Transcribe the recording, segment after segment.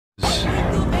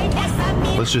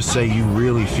let's just say you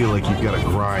really feel like you've got to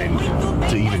grind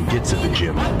to even get to the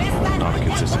gym on a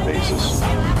consistent basis.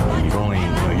 You've only,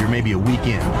 you're maybe a week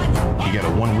in. You got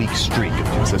a 1 week streak of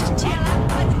consistency.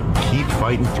 Keep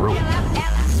fighting through it.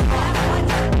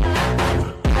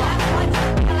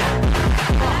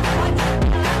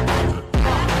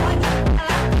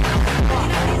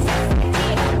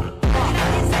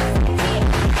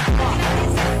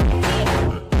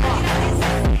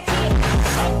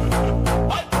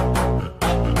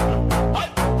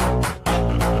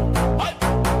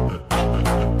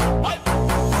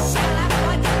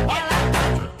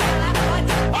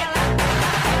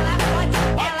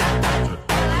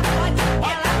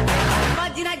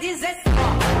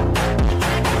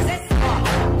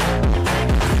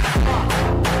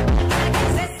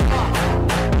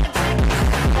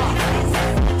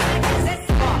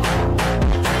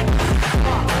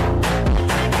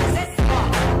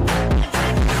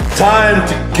 Time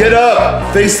to get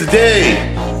up, face the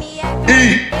day,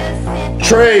 eat,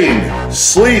 train,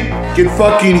 sleep, get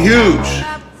fucking huge.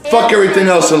 Fuck everything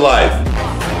else in life.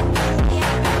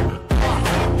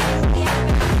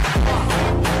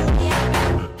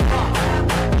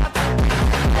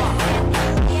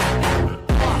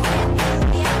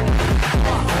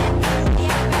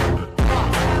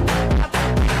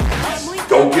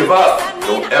 Don't give up.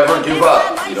 Don't ever give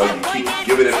up. You know, you keep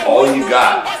giving it all you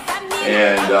got.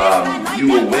 And you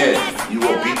will win. You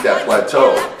will beat that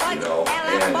plateau, you know,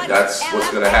 and that's what's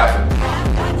going to happen.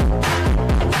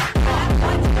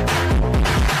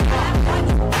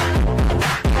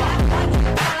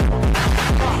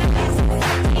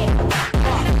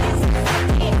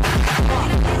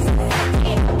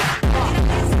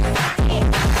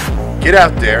 Get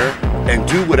out there and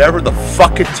do whatever the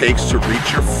fuck it takes to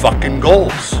reach your fucking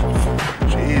goals.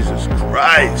 Jesus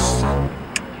Christ.